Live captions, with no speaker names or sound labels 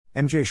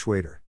M.J.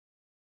 Schwader.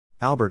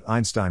 Albert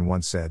Einstein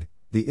once said,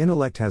 "The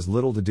intellect has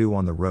little to do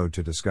on the road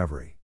to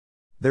discovery.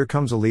 There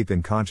comes a leap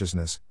in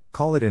consciousness,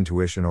 call it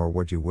intuition or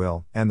what you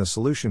will, and the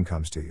solution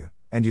comes to you,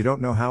 and you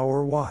don't know how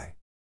or why."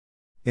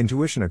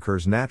 Intuition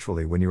occurs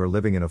naturally when you are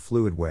living in a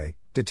fluid way,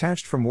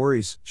 detached from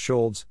worries,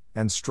 shoulds,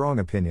 and strong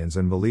opinions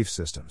and belief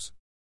systems.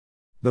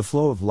 The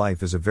flow of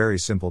life is a very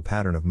simple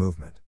pattern of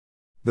movement.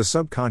 The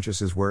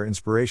subconscious is where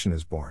inspiration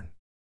is born.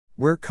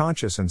 Where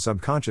conscious and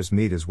subconscious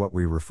meet is what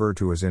we refer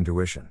to as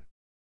intuition.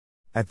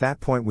 At that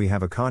point we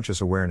have a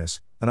conscious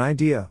awareness, an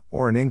idea,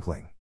 or an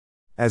inkling.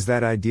 As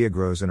that idea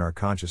grows in our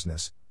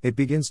consciousness, it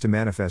begins to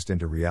manifest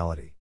into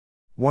reality.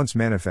 Once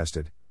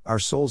manifested, our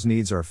soul's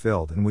needs are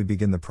filled and we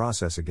begin the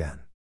process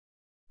again.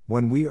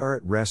 When we are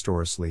at rest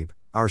or asleep,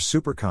 our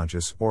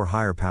superconscious, or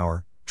higher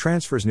power,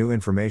 transfers new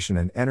information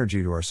and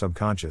energy to our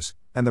subconscious,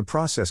 and the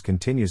process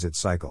continues its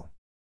cycle.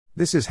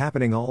 This is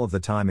happening all of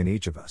the time in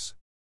each of us.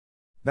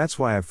 That's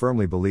why I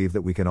firmly believe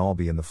that we can all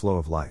be in the flow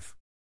of life.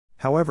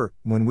 However,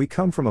 when we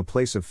come from a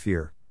place of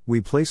fear, we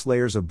place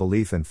layers of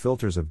belief and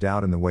filters of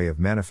doubt in the way of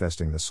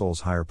manifesting the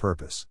soul's higher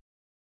purpose.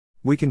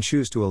 We can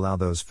choose to allow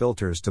those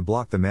filters to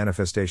block the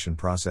manifestation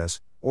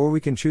process, or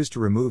we can choose to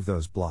remove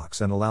those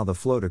blocks and allow the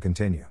flow to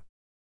continue.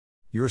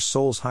 Your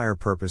soul's higher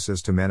purpose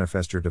is to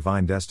manifest your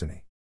divine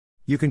destiny.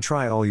 You can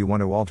try all you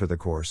want to alter the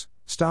course,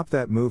 stop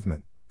that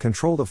movement,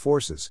 control the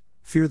forces,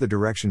 fear the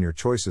direction your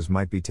choices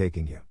might be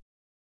taking you.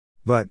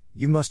 But,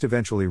 you must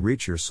eventually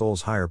reach your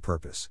soul's higher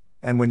purpose,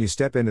 and when you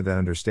step into that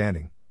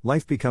understanding,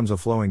 life becomes a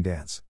flowing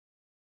dance.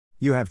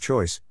 You have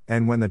choice,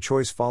 and when the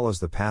choice follows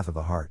the path of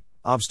the heart,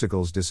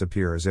 obstacles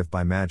disappear as if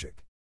by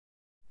magic.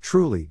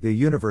 Truly, the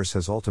universe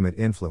has ultimate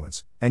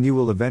influence, and you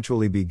will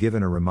eventually be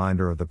given a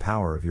reminder of the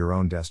power of your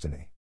own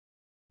destiny.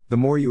 The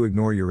more you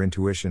ignore your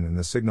intuition and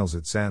the signals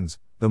it sends,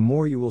 the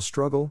more you will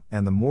struggle,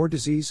 and the more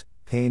disease,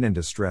 pain and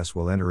distress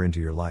will enter into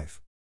your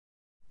life.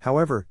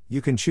 However,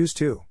 you can choose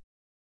to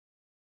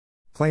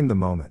claim the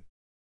moment.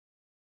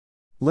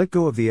 Let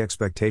go of the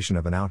expectation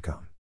of an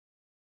outcome.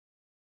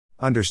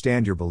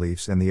 Understand your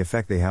beliefs and the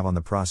effect they have on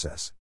the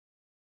process.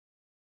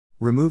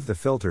 Remove the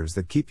filters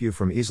that keep you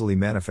from easily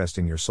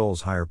manifesting your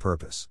soul's higher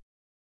purpose.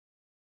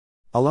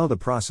 Allow the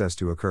process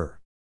to occur.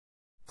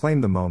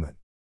 Claim the moment.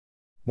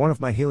 One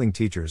of my healing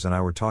teachers and I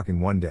were talking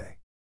one day.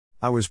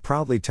 I was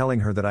proudly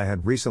telling her that I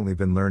had recently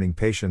been learning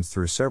patience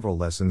through several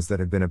lessons that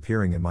had been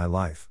appearing in my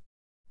life.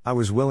 I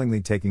was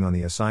willingly taking on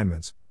the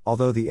assignments,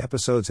 although the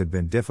episodes had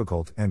been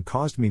difficult and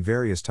caused me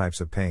various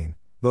types of pain,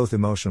 both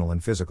emotional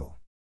and physical.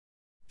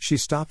 She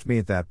stopped me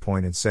at that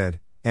point and said,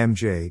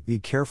 "MJ, be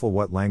careful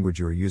what language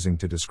you are using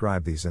to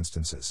describe these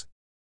instances.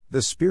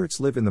 The spirits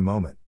live in the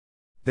moment.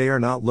 They are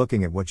not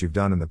looking at what you've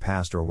done in the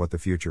past or what the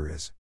future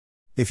is.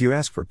 If you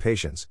ask for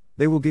patience,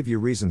 they will give you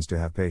reasons to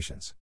have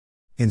patience.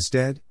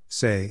 Instead,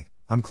 say,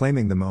 I'm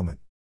claiming the moment."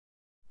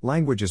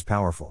 Language is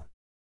powerful.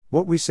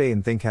 What we say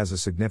and think has a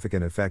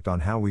significant effect on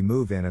how we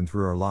move in and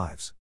through our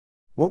lives.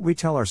 What we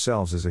tell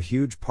ourselves is a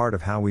huge part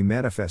of how we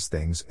manifest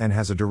things and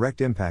has a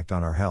direct impact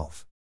on our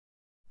health.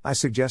 I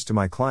suggest to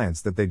my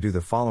clients that they do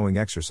the following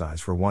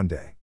exercise for one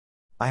day.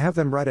 I have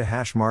them write a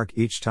hash mark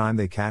each time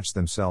they catch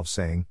themselves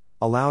saying,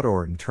 aloud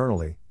or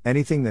internally,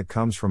 anything that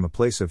comes from a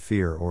place of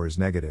fear or is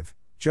negative,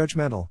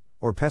 judgmental,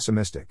 or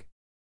pessimistic.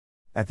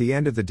 At the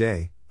end of the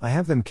day, I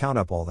have them count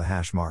up all the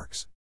hash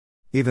marks.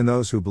 Even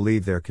those who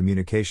believe their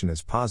communication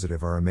is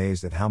positive are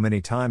amazed at how many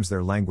times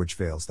their language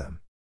fails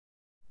them.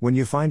 When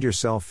you find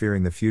yourself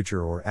fearing the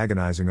future or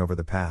agonizing over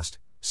the past,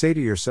 say to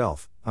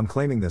yourself, I'm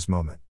claiming this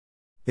moment.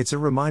 It's a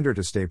reminder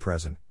to stay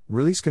present,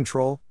 release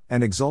control,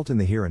 and exult in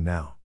the here and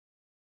now.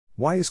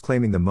 Why is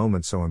claiming the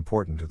moment so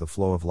important to the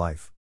flow of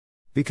life?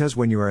 Because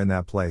when you are in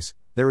that place,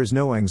 there is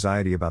no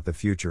anxiety about the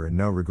future and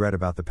no regret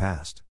about the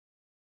past.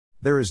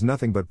 There is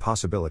nothing but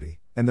possibility,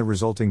 and the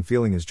resulting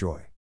feeling is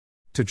joy.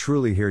 To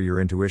truly hear your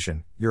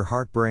intuition, your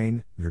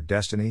heart-brain, your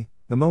destiny,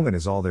 the moment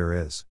is all there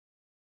is.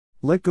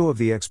 Let go of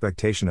the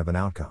expectation of an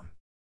outcome.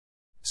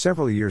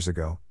 Several years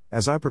ago,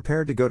 as I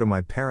prepared to go to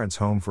my parents'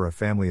 home for a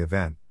family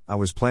event, I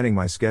was planning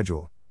my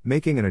schedule,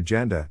 making an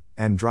agenda,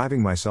 and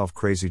driving myself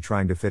crazy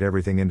trying to fit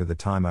everything into the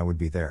time I would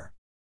be there.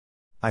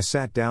 I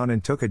sat down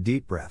and took a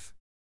deep breath.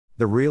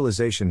 The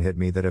realization hit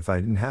me that if I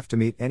didn't have to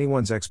meet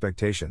anyone's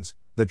expectations,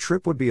 the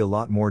trip would be a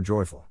lot more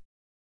joyful.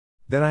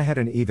 Then I had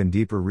an even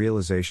deeper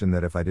realization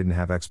that if I didn't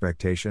have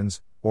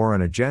expectations, or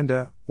an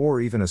agenda, or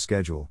even a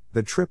schedule,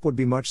 the trip would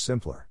be much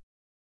simpler.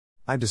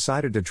 I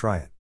decided to try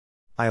it.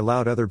 I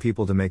allowed other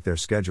people to make their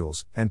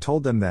schedules, and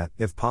told them that,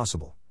 if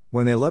possible,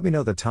 when they let me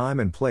know the time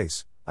and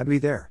place, I'd be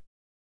there.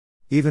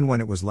 Even when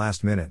it was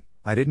last minute,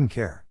 I didn't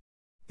care.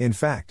 In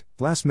fact,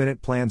 last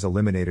minute plans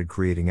eliminated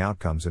creating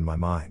outcomes in my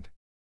mind.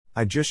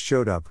 I just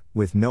showed up,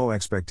 with no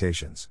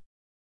expectations.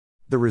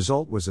 The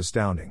result was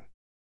astounding.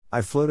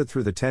 I floated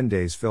through the 10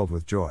 days filled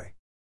with joy.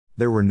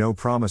 There were no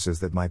promises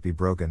that might be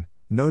broken,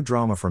 no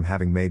drama from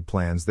having made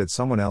plans that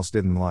someone else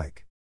didn't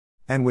like.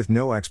 And with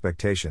no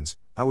expectations,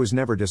 I was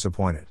never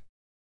disappointed.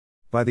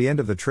 By the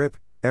end of the trip,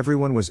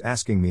 everyone was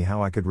asking me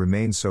how I could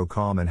remain so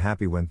calm and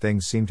happy when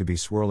things seemed to be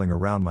swirling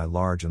around my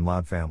large and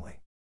loud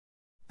family.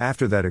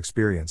 After that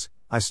experience,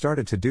 I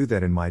started to do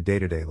that in my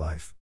day-to-day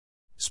life.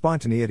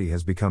 Spontaneity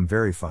has become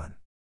very fun.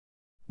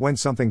 When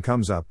something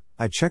comes up,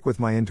 I check with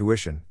my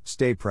intuition,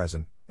 stay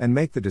present, and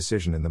make the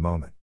decision in the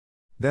moment.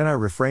 Then I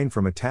refrain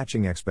from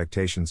attaching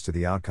expectations to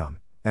the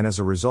outcome, and as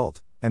a result,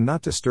 am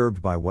not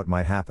disturbed by what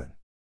might happen.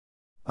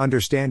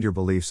 Understand your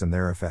beliefs and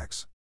their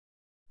effects.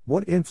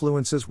 What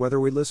influences whether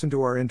we listen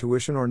to our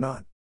intuition or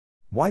not?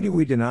 Why do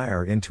we deny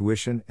our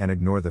intuition and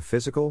ignore the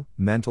physical,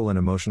 mental, and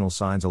emotional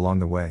signs along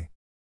the way?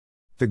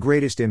 The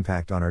greatest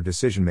impact on our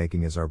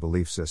decision-making is our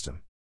belief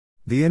system.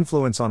 The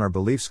influence on our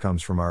beliefs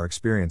comes from our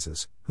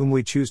experiences, whom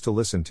we choose to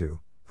listen to,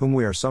 whom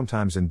we are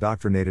sometimes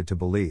indoctrinated to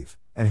believe,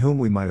 and whom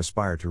we might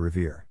aspire to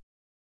revere.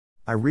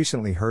 I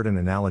recently heard an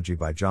analogy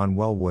by John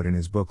Welwood in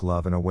his book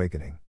Love and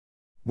Awakening.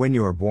 When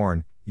you are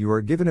born, you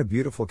are given a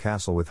beautiful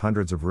castle with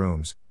hundreds of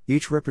rooms,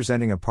 each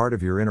representing a part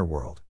of your inner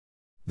world.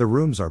 The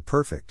rooms are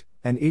perfect,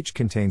 and each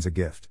contains a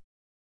gift.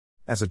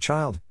 As a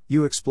child,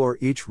 you explore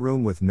each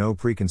room with no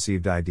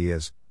preconceived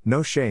ideas,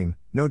 no shame,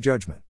 no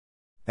judgment.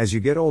 As you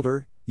get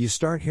older, you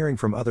start hearing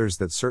from others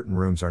that certain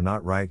rooms are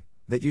not right,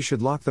 that you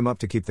should lock them up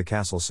to keep the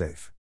castle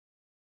safe.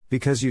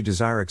 Because you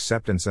desire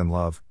acceptance and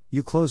love,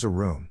 you close a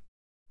room.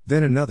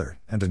 Then another,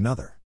 and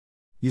another.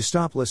 You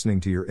stop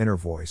listening to your inner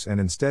voice and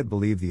instead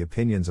believe the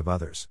opinions of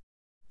others.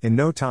 In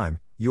no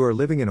time, you are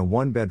living in a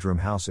one-bedroom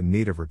house in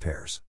need of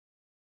repairs.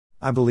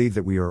 I believe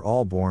that we are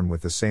all born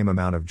with the same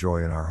amount of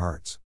joy in our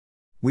hearts.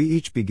 We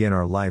each begin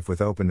our life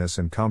with openness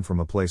and come from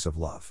a place of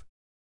love.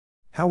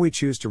 How we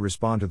choose to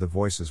respond to the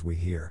voices we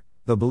hear,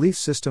 the belief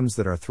systems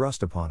that are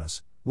thrust upon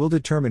us, will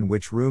determine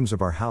which rooms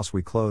of our house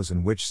we close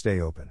and which stay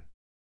open.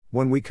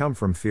 When we come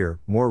from fear,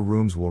 more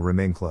rooms will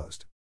remain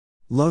closed.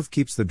 Love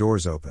keeps the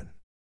doors open.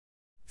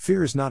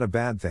 Fear is not a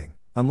bad thing,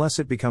 unless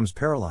it becomes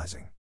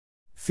paralyzing.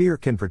 Fear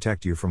can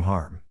protect you from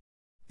harm.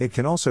 It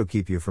can also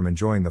keep you from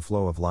enjoying the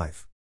flow of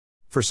life.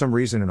 For some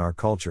reason in our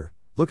culture,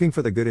 looking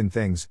for the good in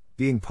things,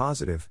 being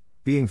positive,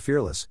 being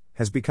fearless,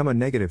 has become a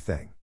negative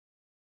thing.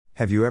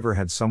 Have you ever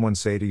had someone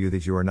say to you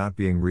that you are not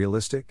being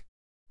realistic?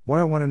 What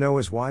I want to know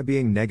is why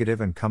being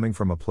negative and coming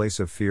from a place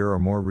of fear are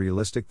more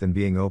realistic than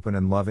being open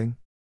and loving?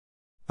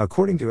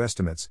 According to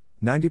estimates,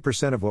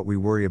 90% of what we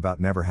worry about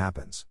never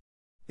happens.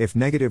 If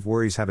negative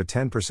worries have a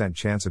 10%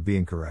 chance of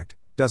being correct,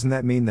 doesn't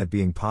that mean that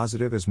being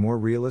positive is more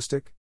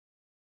realistic?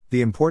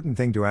 The important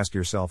thing to ask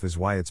yourself is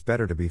why it's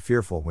better to be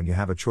fearful when you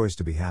have a choice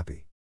to be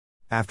happy.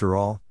 After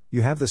all,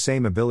 you have the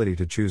same ability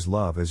to choose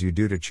love as you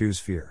do to choose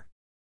fear.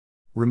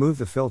 Remove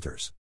the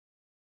filters.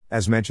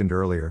 As mentioned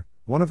earlier,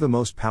 one of the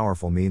most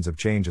powerful means of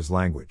change is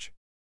language.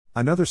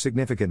 Another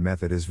significant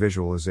method is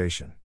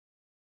visualization.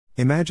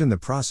 Imagine the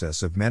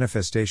process of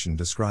manifestation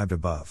described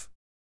above.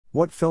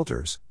 What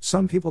filters,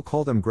 some people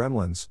call them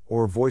gremlins,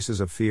 or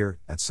voices of fear,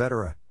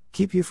 etc.,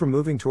 keep you from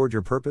moving toward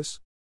your purpose?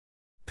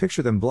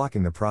 Picture them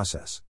blocking the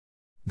process.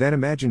 Then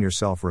imagine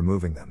yourself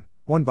removing them,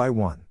 one by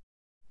one.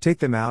 Take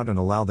them out and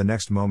allow the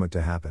next moment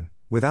to happen,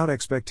 without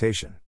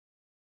expectation.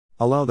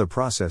 Allow the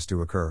process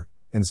to occur,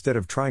 instead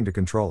of trying to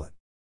control it.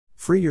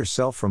 Free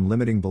yourself from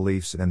limiting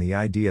beliefs and the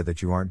idea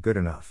that you aren't good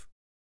enough.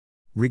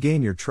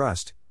 Regain your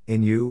trust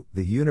in you,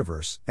 the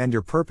universe, and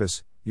your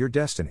purpose, your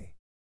destiny.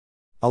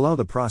 Allow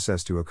the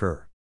process to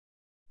occur.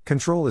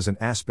 Control is an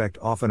aspect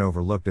often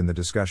overlooked in the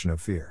discussion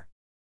of fear.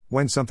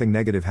 When something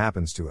negative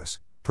happens to us,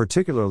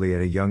 particularly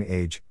at a young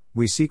age,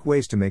 we seek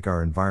ways to make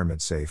our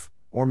environment safe,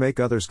 or make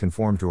others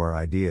conform to our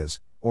ideas,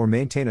 or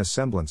maintain a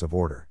semblance of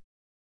order.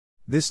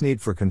 This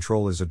need for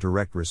control is a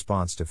direct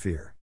response to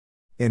fear.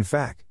 In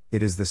fact,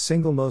 it is the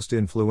single most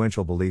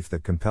influential belief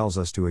that compels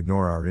us to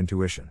ignore our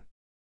intuition.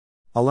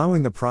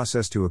 Allowing the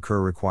process to occur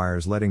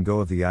requires letting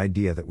go of the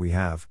idea that we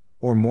have,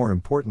 or more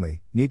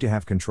importantly, need to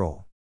have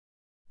control.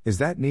 Is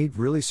that need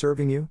really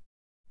serving you?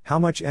 How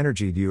much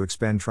energy do you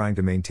expend trying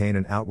to maintain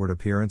an outward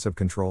appearance of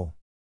control?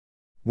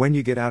 When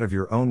you get out of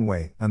your own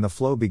way and the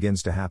flow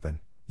begins to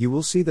happen, you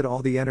will see that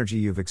all the energy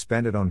you've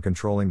expended on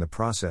controlling the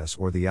process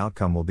or the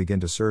outcome will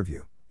begin to serve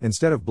you,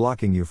 instead of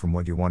blocking you from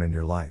what you want in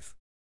your life.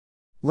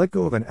 Let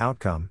go of an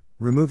outcome,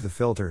 remove the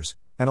filters,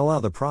 and allow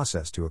the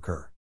process to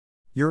occur.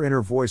 Your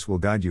inner voice will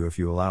guide you if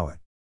you allow it.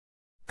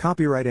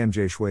 Copyright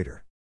M.J.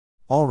 Schwader.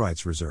 All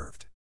rights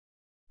reserved.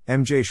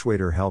 M.J.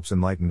 Schwader helps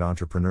enlightened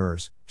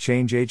entrepreneurs,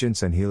 change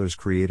agents and healers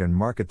create and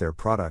market their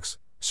products,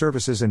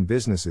 services and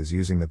businesses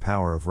using the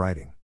power of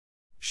writing.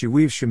 She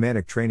weaves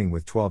shamanic training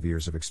with 12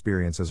 years of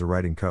experience as a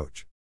writing coach.